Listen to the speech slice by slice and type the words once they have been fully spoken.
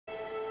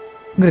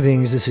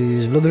Greetings, this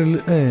is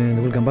Vlodril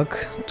and welcome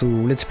back to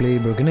Let's Play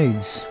Broken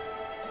Age.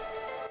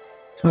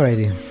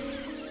 Alrighty.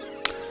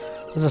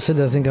 As I said,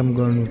 I think I'm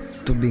going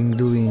to be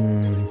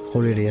doing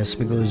whole areas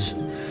because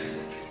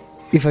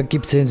if I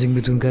keep changing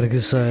between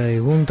characters I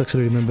won't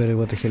actually remember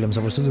what the hell I'm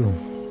supposed to do.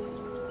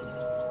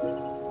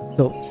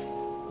 So,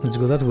 let's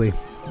go that way.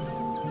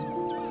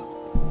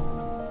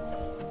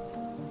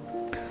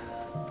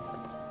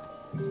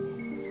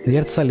 The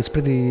art style is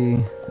pretty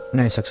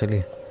nice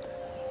actually.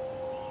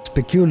 It's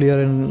peculiar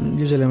and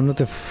usually I'm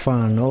not a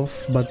fan of,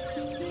 but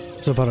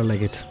so far I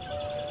like it.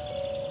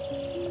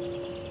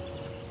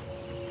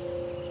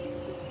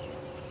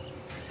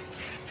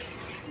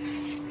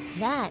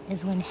 That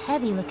is one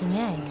heavy looking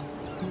egg.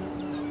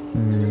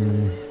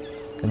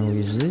 Can we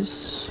use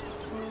this?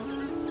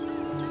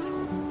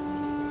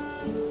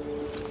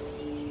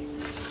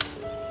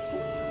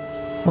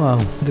 Wow,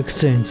 the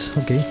exchange,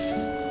 okay.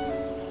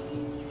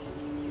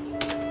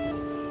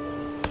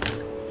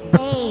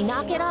 Hey,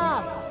 knock it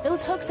off!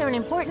 Those hooks are an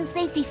important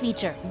safety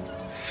feature.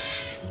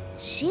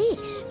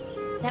 Sheesh,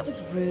 that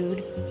was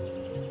rude.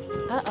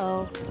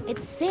 Uh-oh,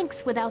 it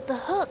sinks without the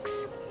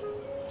hooks.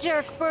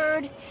 Jerk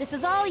bird, this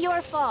is all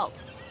your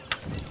fault.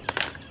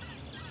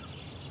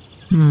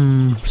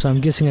 So I'm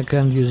guessing I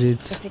can't use it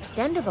It's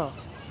extendable.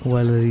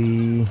 while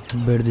the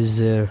bird is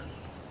there.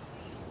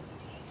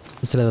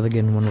 Let's try that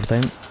again one more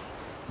time.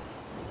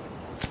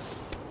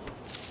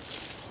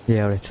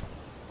 Yeah, alright.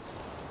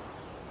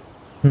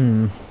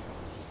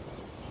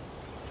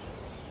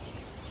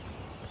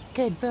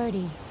 Good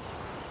birdie.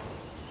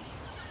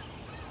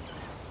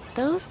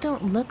 Those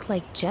don't look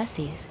like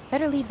Jessie's.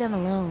 Better leave them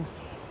alone.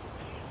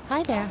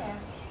 Hi there.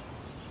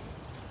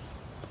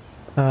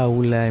 How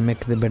will I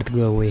make the bird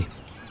go away?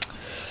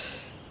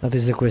 That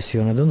is the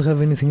question. I don't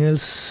have anything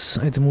else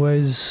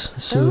item-wise,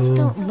 so Those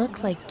don't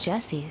look like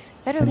Jessie's.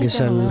 Better I leave guess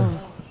them I'll alone.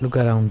 look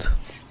around.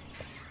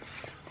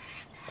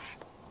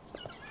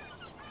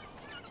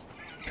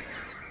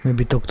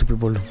 Maybe talk to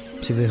people,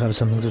 see if they have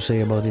something to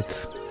say about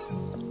it.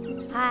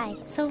 Hi.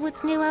 So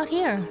what's new out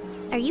here?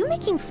 Are you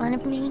making fun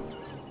of me?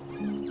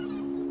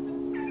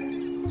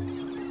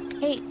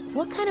 Hey,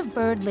 what kind of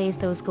bird lays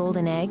those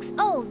golden eggs?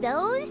 Oh,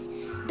 those?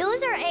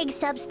 Those are egg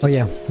substitutes. Oh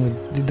yeah, we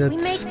did that. We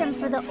make them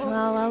for the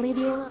Well, I'll leave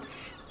you alone.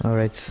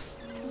 Alright.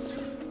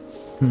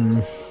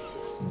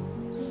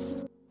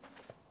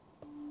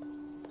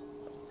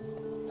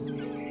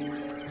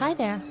 Hi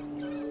there.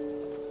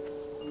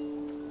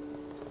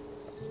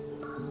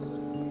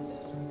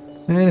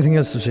 Anything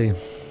else to say?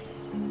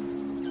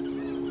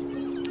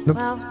 Nope.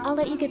 Well, I'll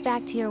let you get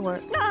back to your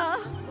work.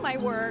 My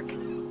work.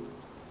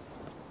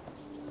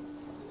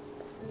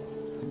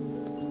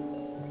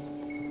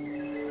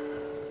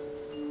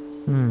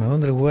 I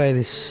wonder why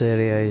this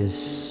area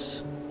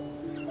is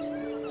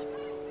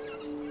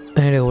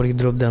an area where you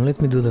drop down.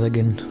 Let me do that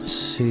again.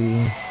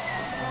 See.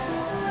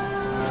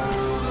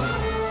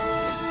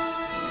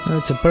 Oh,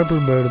 it's a purple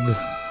bird.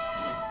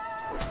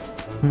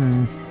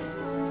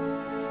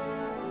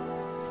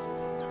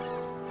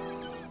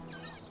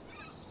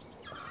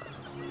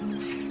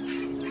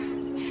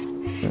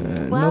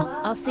 Well, Nope.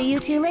 I'll see you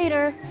two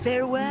later.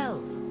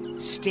 Farewell.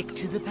 Stick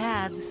to the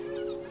paths.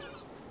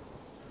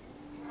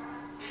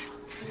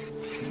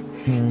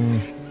 I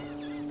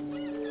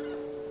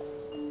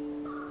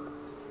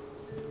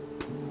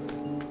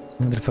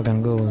wonder if I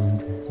can go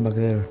back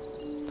there.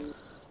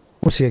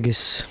 We'll see, I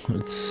guess.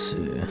 Let's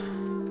see.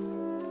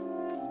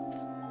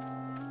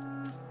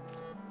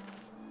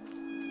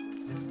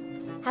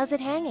 How's it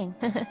hanging?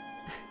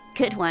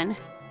 Good one.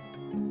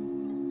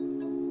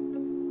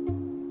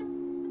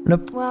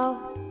 Nope.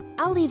 Well,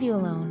 I'll leave you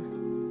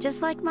alone.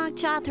 Just like Mach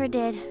Chothra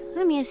did.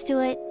 I'm used to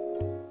it.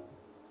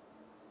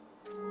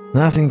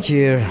 Nothing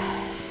here.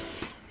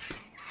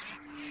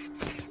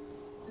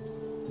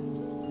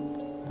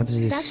 What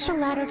is That's this? the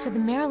ladder to the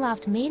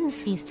Mariloft Maiden's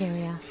Feast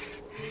area.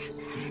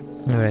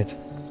 Alright.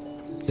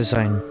 It's a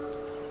sign.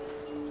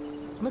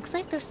 Looks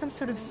like there's some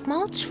sort of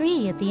small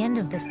tree at the end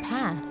of this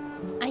path.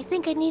 I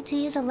think I need to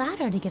use a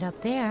ladder to get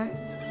up there.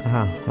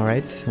 Aha,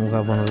 alright. We'll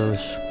have one of those.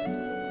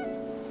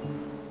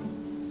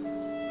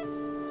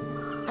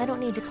 I don't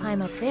need to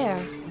climb up there.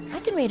 I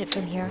can read it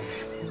from here.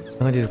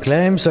 I want you to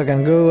climb so I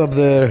can go up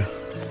there.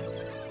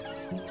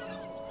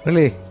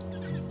 Really?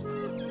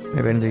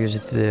 Maybe I need to use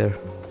it there.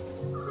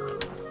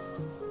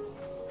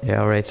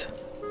 Yeah, alright.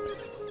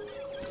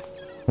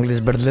 Will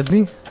this bird let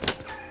me?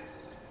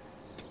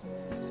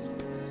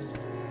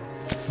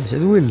 Yes, it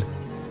will.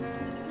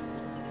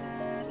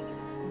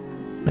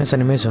 Nice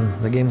animation.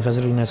 The game has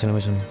really nice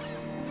animation.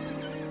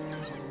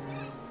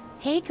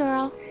 Hey,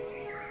 girl.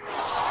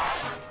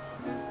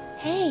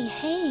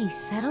 Hey,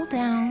 settle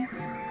down.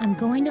 I'm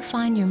going to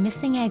find your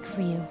missing egg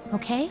for you,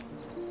 okay?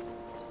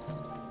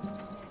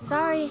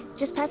 Sorry,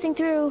 just passing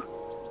through.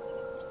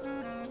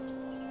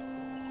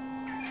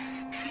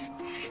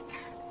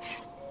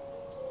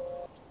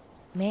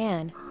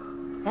 Man,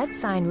 that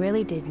sign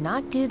really did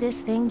not do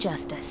this thing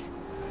justice.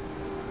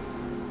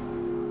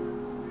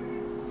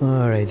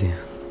 Alrighty.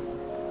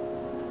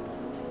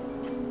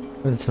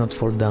 Let's not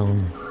fall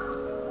down.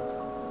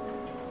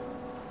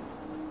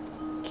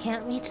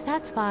 can't reach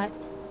that spot.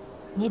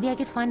 Maybe I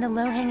could find a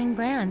low-hanging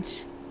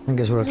branch. I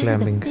guess we're Those are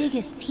the climbing.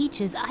 biggest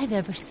peaches I've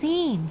ever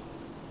seen.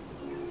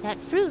 That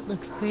fruit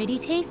looks pretty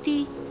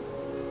tasty.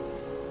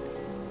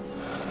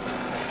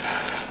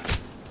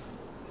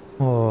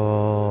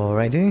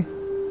 Alrighty.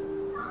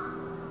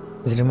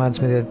 This reminds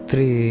me of the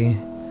tree.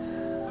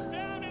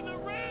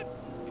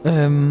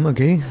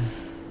 Okay.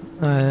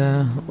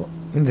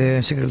 In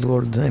the Secret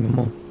World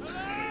MMO.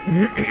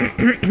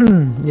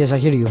 Yes, I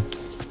hear you.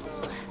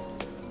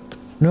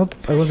 Nope,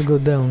 I want to go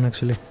down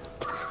actually.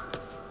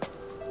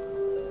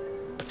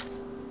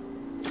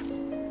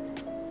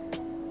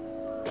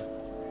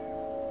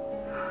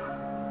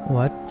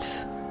 What?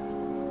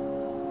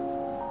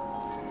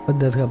 What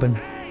did happen?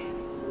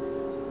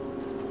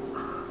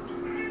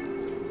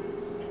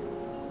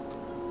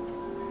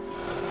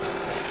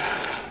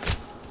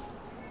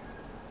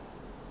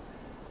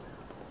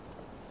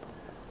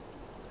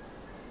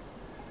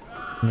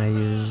 Can I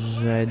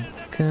use red?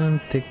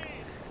 Can't take.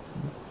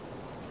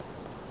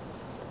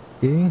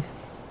 Okay. Look,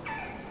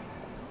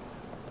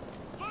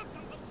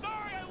 I'm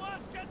sorry I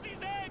lost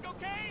Jesse's egg,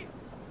 okay?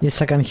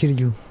 Yes, I can hear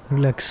you.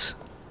 Relax.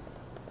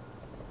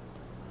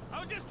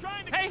 I was just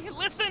trying to. Hey,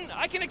 listen,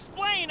 I can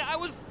explain. I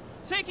was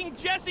taking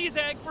Jesse's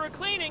egg for a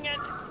cleaning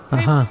and.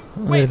 Aha,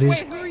 Hey, there it is.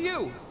 wait, who are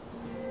you?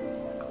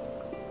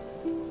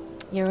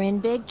 You're in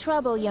big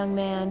trouble, young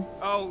man.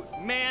 Oh,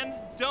 man,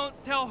 don't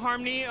tell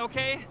Harmony,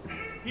 okay?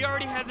 He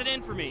already has it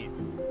in for me.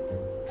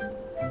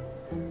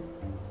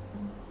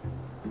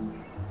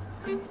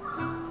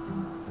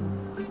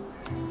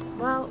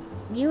 Well,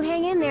 you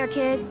hang in there,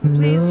 kid.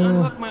 Please No.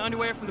 unhook my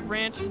underwear from the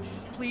branch.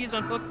 Just please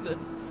unhook the.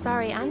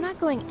 Sorry, I'm not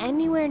going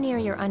anywhere near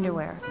your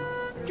underwear.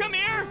 Come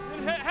here!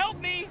 Help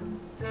me!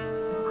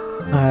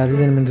 I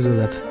didn't mean to do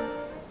that.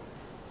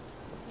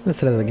 Let's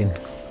try that again.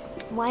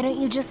 Why don't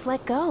you just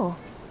let go?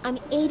 I'm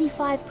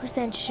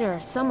 85% sure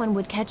someone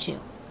would catch you.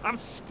 I'm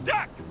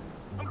stuck!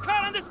 I'm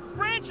caught on this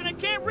branch and I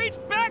can't reach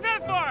back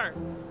that far!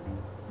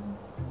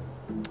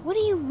 What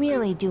are you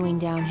really doing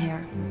down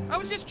here? I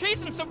was just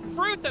chasing some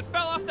fruit that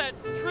fell off that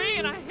tree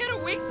and I hit a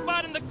weak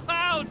spot in the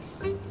clouds!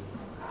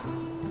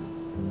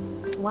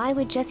 Why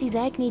would Jesse's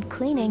egg need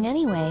cleaning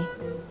anyway?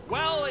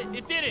 Well,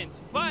 it didn't,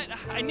 but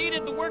I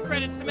needed the work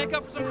credits to make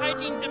up for some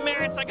hygiene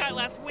demerits I got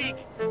last week.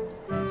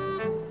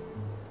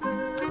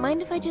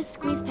 Mind if I just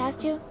squeeze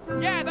past you?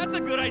 Yeah, that's a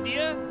good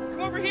idea.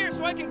 Come over here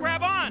so I can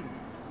grab on.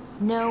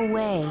 No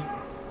way.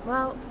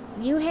 Well,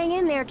 you hang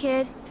in there,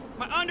 kid.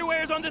 My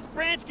underwear's on this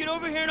branch. Get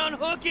over here and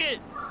unhook it.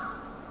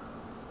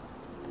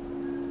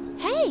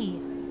 Hey!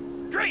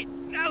 Great.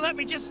 Now let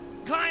me just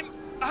climb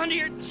onto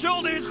your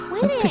shoulders.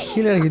 Quit What the it!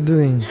 hell are you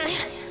doing?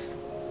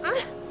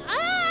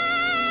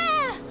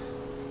 Ah!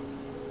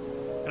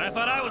 And I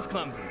thought I was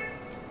clumsy.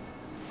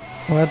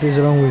 What is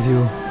wrong with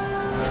you?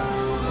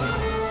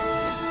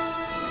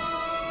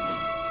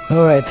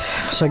 Alright,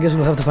 so I guess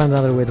we'll have to find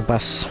another way to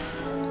pass.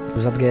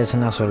 Because that guy is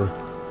an asshole.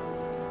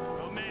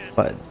 Oh man.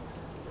 But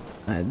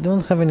I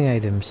don't have any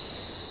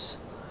items.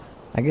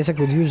 I guess I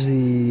could use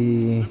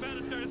the I'm about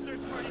to start a search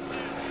party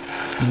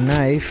soon.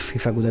 knife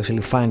if I could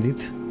actually find it.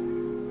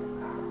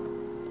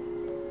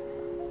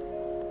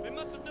 They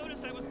must have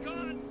noticed I was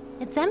gone.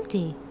 It's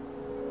empty.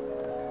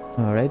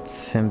 Alright,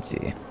 it's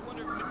empty. I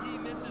wonder if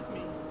McGee misses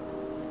me.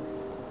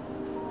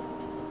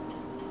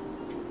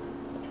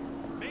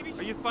 Maybe.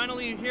 Are you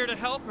finally here to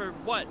help or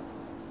what?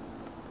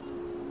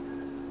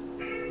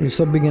 You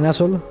stop being an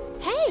asshole?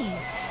 Hey!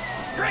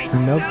 Great.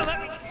 Nope. Now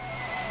let me.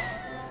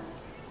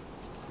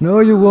 No,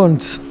 you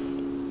won't.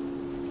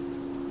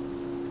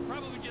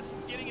 Probably just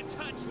getting in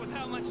touch with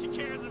how much she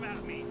cares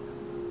about me.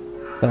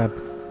 Shut up.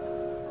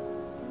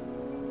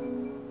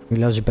 You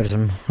lousy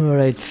person.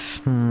 Alright.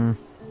 I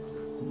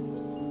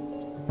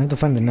need to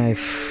find the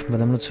knife, but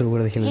I'm not sure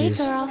where the hell it Hey, is.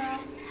 girl.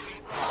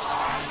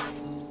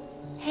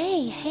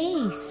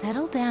 Hey,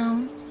 settle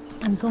down.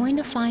 I'm going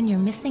to find your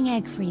missing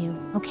egg for you,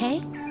 okay?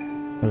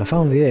 Well, I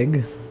found the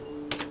egg.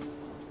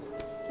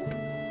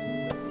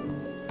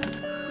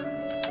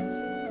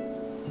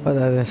 But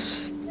I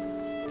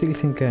still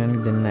think I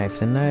need the knife.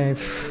 The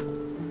knife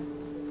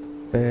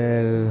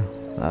fell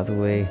that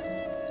way.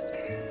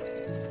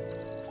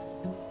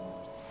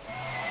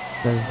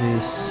 Does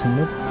this?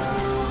 Nope.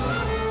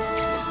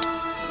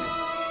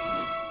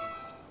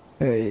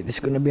 Hey, this is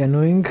gonna be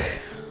annoying.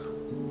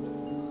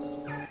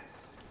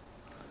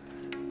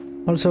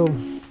 Also,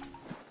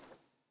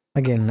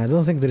 again, I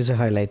don't think there is a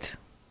highlight.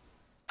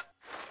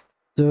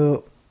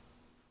 So,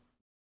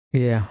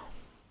 yeah.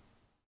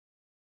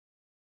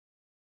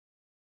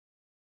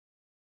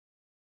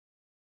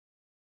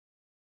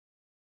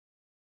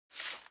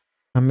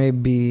 I may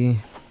be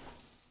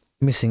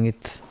missing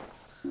it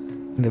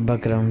in the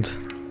background.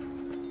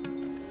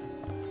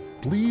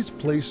 Please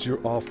place your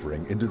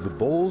offering into the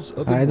bowls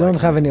of the I don't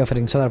right- have any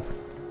offering, shut up.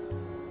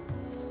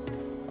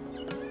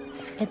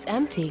 It's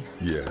empty.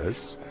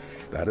 Yes,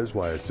 that is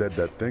why I said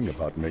that thing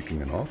about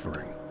making an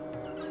offering.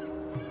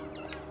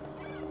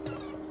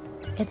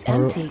 It's Or-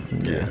 empty.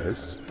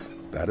 Yes,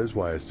 that is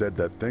why I said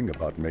that thing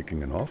about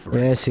making an offering.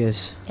 Yes,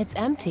 yes. It's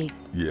empty.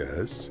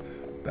 Yes,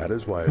 That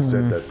is why I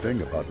said that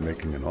thing about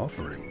making an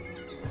offering.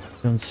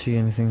 Don't see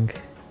anything.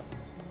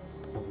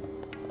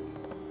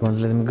 Won't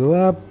let me go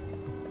up.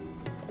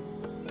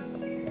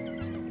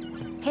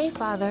 Hey,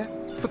 Father.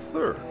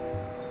 Father.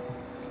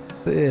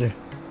 There.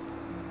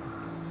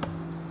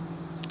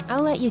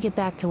 I'll let you get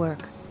back to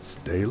work.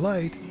 Stay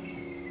light.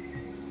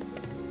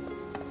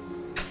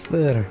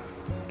 There.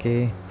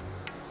 Okay.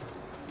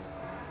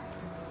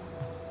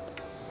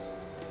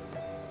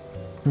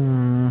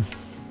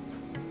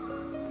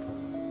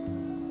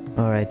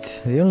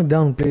 Alright, the only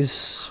down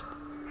place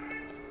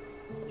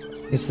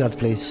is that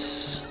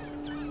place.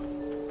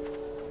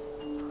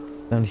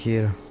 Down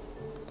here.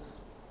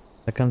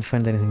 I can't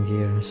find anything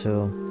here,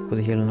 so who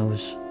the hell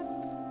knows?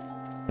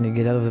 Can you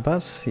get out of the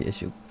path?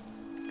 Yes, you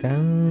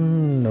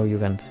can. No, you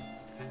can't.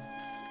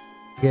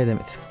 Yeah, damn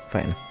it.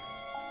 Fine.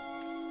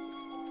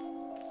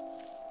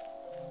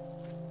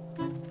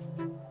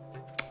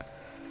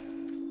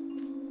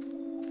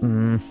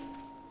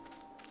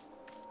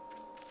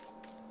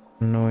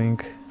 Annoying.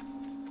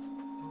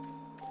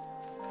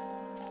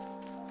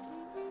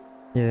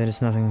 Yeah, there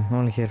is nothing,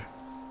 only here.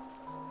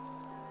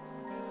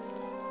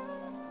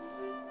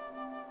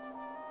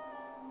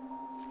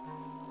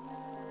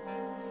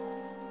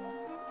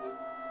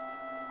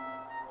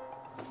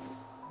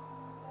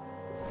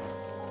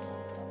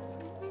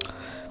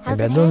 How's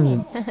Maybe I it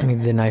don't hanging?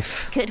 need the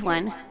knife. Good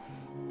one.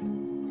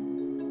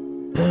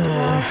 Maybe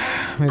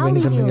I'll I need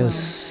leave something you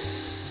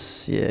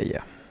else.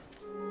 Yeah.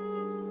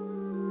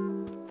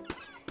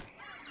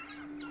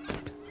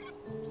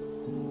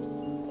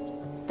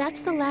 That's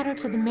the ladder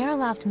to the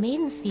Mariloft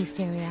Maiden's Feast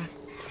area.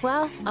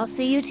 Well, I'll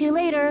see you two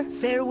later.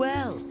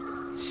 Farewell.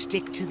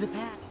 Stick to the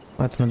path.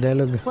 What's my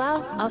dialogue?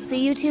 Well, I'll see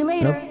you two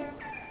later. Nope.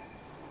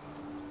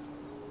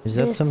 Is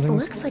that This something?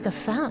 looks like a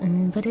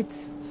fountain, but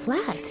it's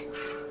flat.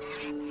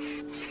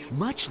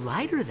 Much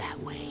lighter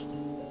that way.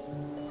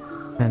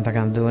 And I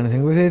can't do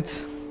anything with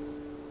it.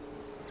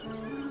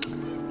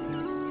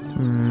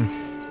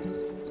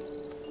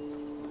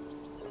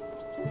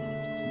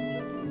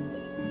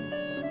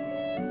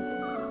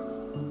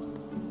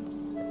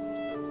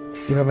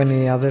 Do you have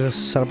any other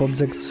sharp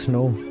objects?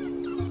 No.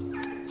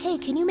 Hey,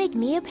 can you make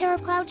me a pair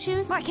of cloud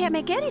shoes? I can't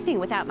make anything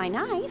without my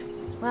knife.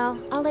 Well,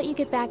 I'll let you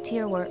get back to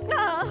your work.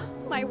 Ah,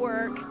 my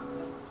work.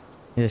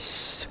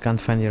 Yes, can't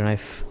find your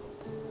knife.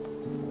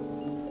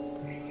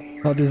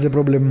 What is the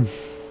problem?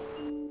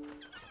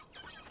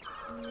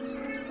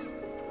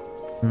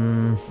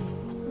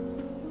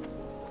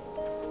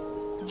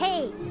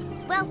 Hey,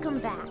 welcome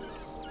back.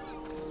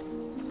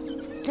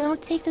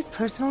 Don't take this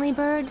personally,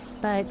 Bird,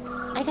 but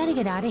I gotta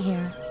get out of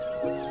here.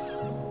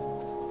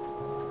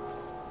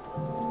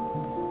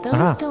 Those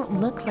Ah.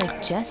 don't look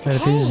like Jesse. There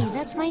it Hey, is.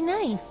 that's my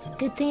knife.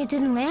 Good thing it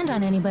didn't land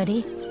on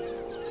anybody.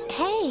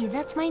 Hey,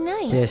 that's my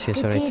knife. Yes, Good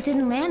thing alright. it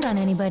didn't land on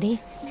anybody.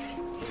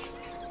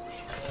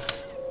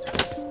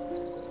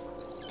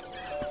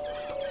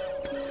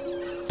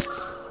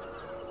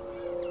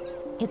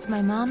 It's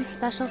my mom's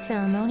special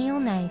ceremonial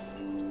knife.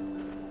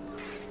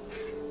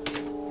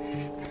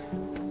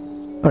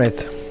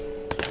 Alright.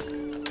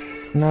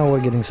 Now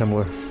we're getting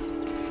somewhere.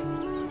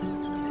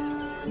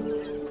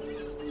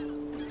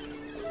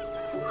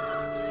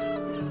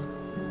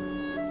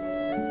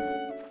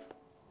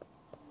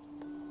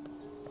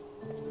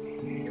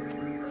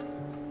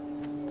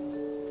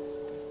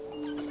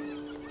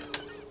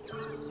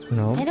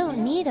 No. I don't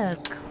need a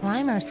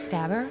climber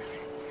stabber.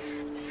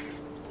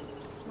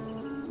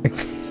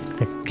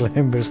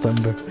 Climber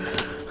stumber.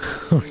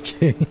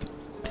 Okay.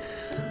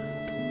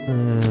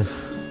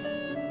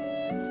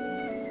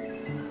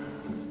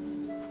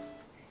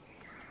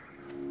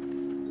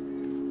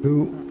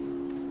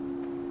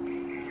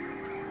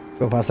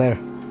 Go faster.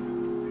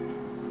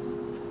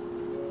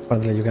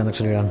 Apparently you can't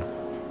actually run.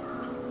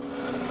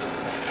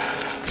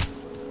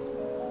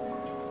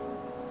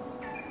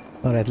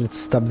 Alright, let's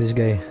stop this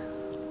guy.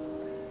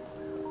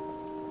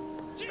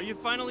 Are you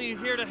finally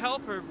here to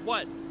help, or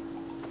what?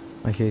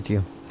 I hate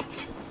you.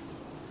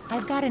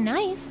 I've got a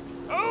knife.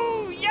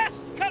 Oh,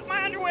 yes! Cut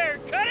my underwear!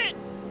 Cut it!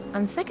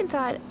 On second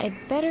thought, I'd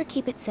better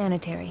keep it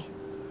sanitary.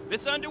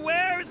 This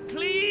underwear is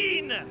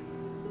clean!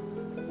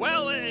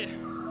 Well,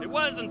 it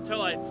was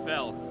until I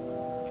fell.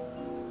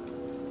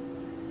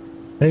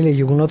 Really,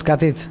 you will not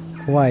cut it?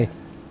 Why?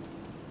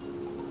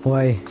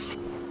 Why?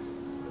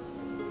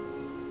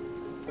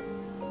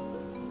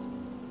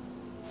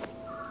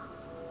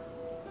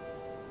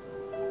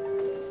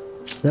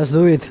 Just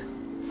do it.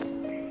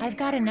 I've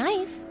got a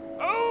knife.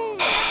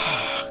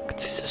 Oh!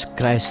 Jesus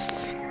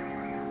Christ.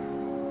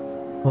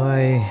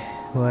 Why?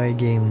 Why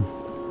game?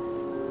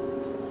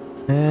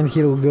 And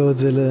here we go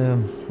to the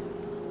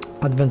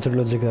adventure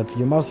logic that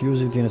you must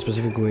use it in a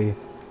specific way.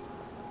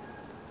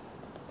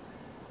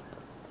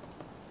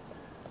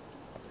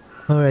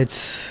 Alright.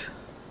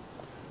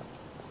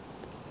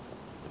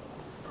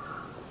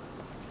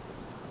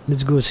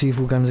 Let's go see if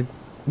we can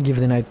give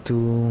the knife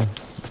to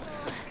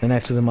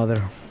the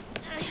mother.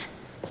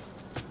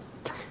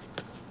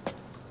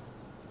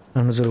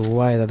 I'm not sure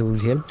why that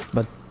would help,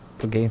 but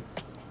okay.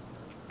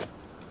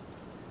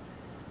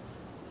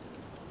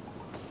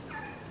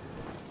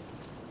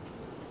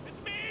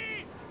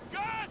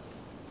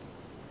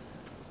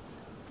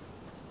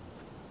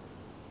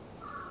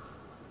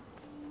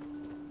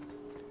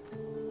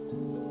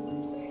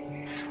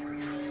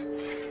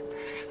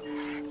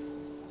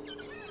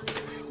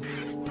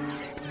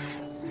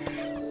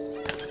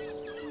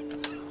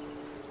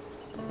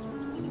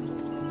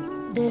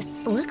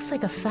 This looks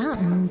like a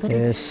fountain, but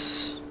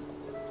it's...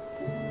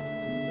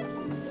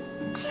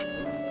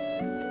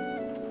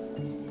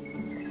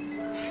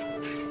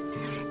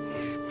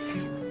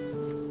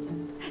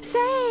 Yes.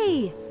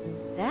 Say!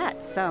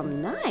 That's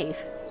some knife.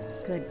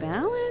 Good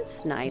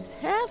balance, nice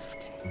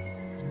heft.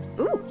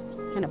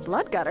 Ooh, and a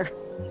blood gutter.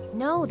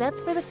 No,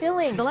 that's for the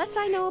filling. The less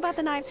I know about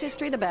the knife's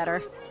history, the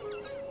better.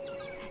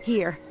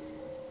 Here.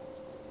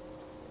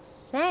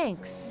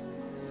 Thanks.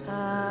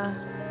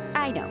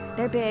 I know,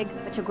 they're big,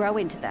 but you'll grow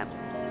into them.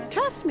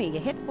 Trust me, you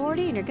hit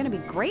 40 and you're gonna be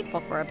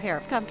grateful for a pair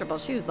of comfortable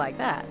shoes like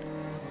that.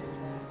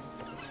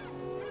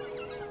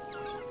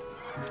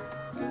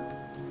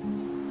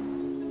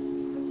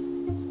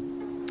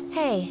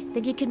 Hey,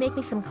 think you could make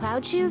me some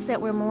cloud shoes that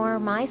were more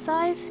my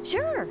size?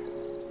 Sure.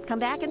 Come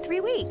back in 3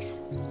 weeks.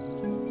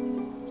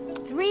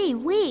 3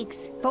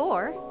 weeks?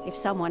 4, if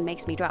someone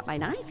makes me drop my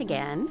knife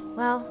again.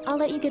 Well, I'll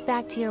let you get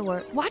back to your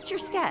work. Watch your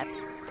step.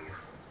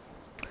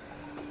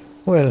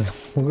 Well,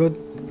 we got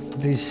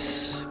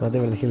this,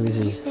 whatever the hell this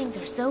These is. things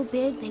are so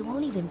big, they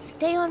won't even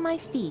stay on my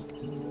feet.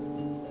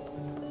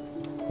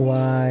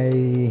 Why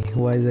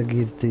did I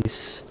get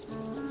this?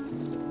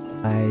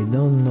 I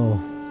don't know.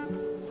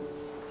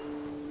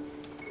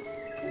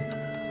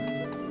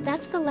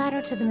 That's the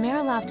ladder to the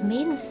Mariloft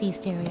Maiden's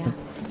Feast area.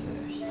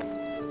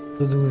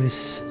 To do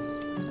this.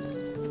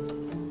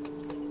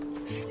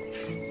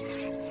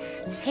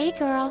 Hey,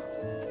 girl.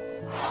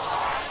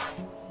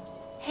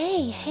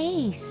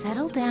 Hey,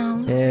 settle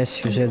down.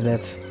 Yes, you said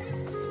that.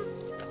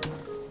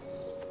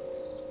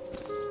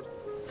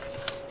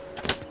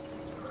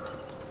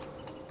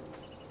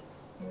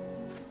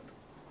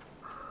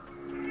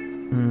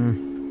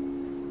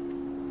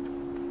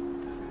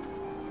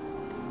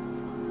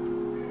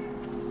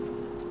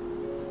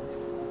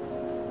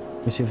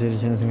 Let me see if there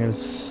is anything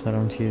else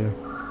around here.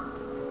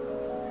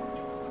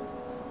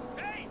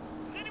 Hey,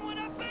 is anyone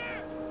up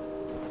there?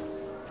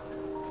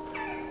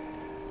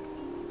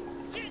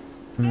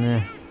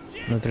 Nah,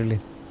 not really.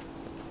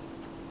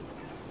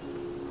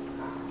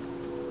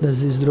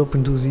 Does this drop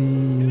into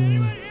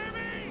the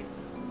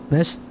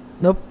nest?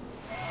 Nope.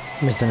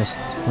 Missed the nest.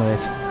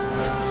 Alright.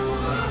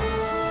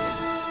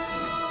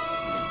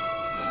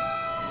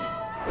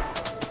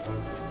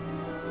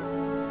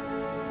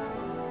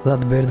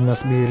 That bird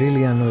must be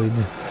really annoyed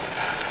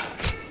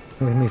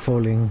with me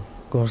falling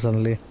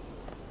constantly.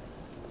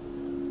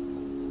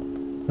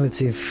 Let's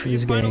see if Are you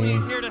this finally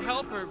guy... here to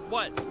help or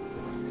what?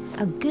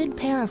 A good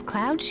pair of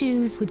cloud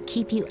shoes would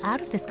keep you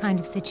out of this kind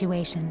of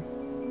situation.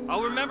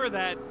 I'll remember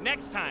that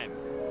next time.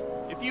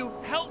 If you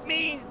help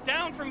me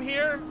down from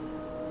here,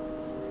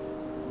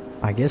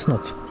 I guess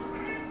not.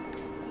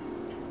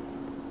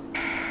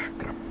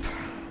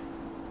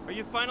 are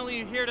you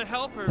finally here to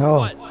help or Oh.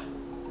 what?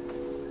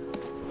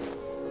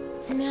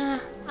 Nah,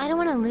 I don't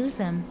want to lose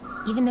them,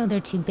 even though they're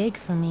too big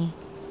for me.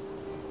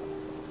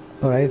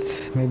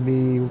 Alright,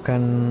 maybe we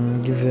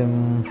can give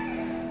them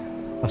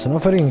as an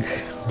offering.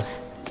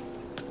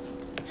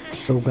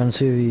 So we can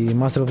see the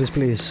master of this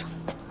place.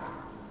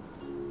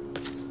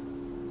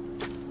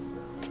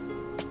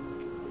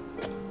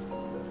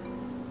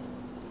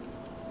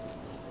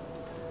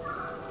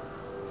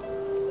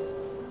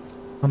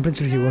 I'm pretty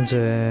sure he wants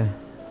Better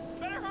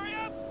hurry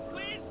up,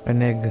 please.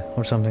 an egg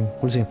or something.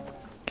 We'll see.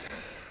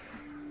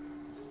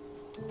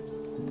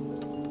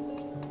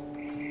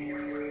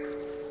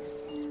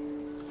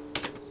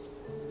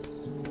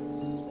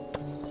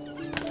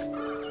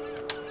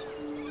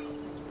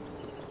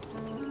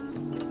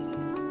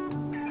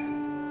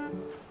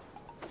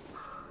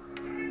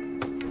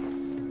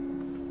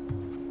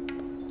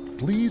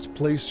 Please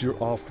place your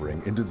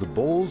offering into the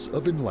bowls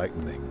of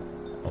enlightening.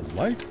 A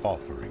light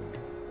offering.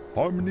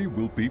 Harmony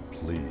will be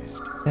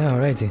pleased. Yeah,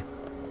 alrighty.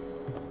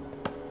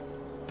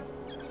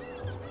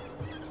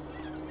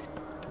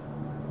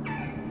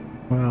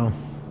 Wow.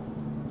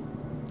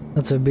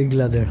 That's a big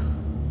ladder.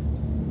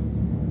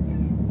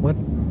 What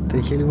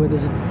the hell? Why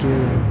does it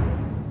kill?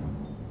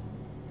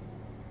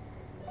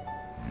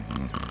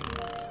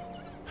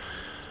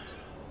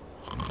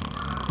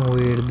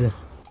 Weird.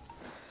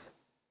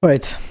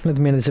 Alright, let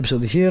me end this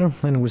episode here,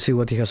 and we'll see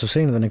what he has to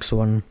say in the next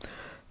one.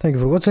 Thank you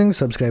for watching,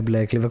 subscribe,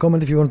 like, leave a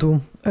comment if you want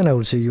to, and I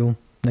will see you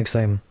next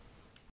time.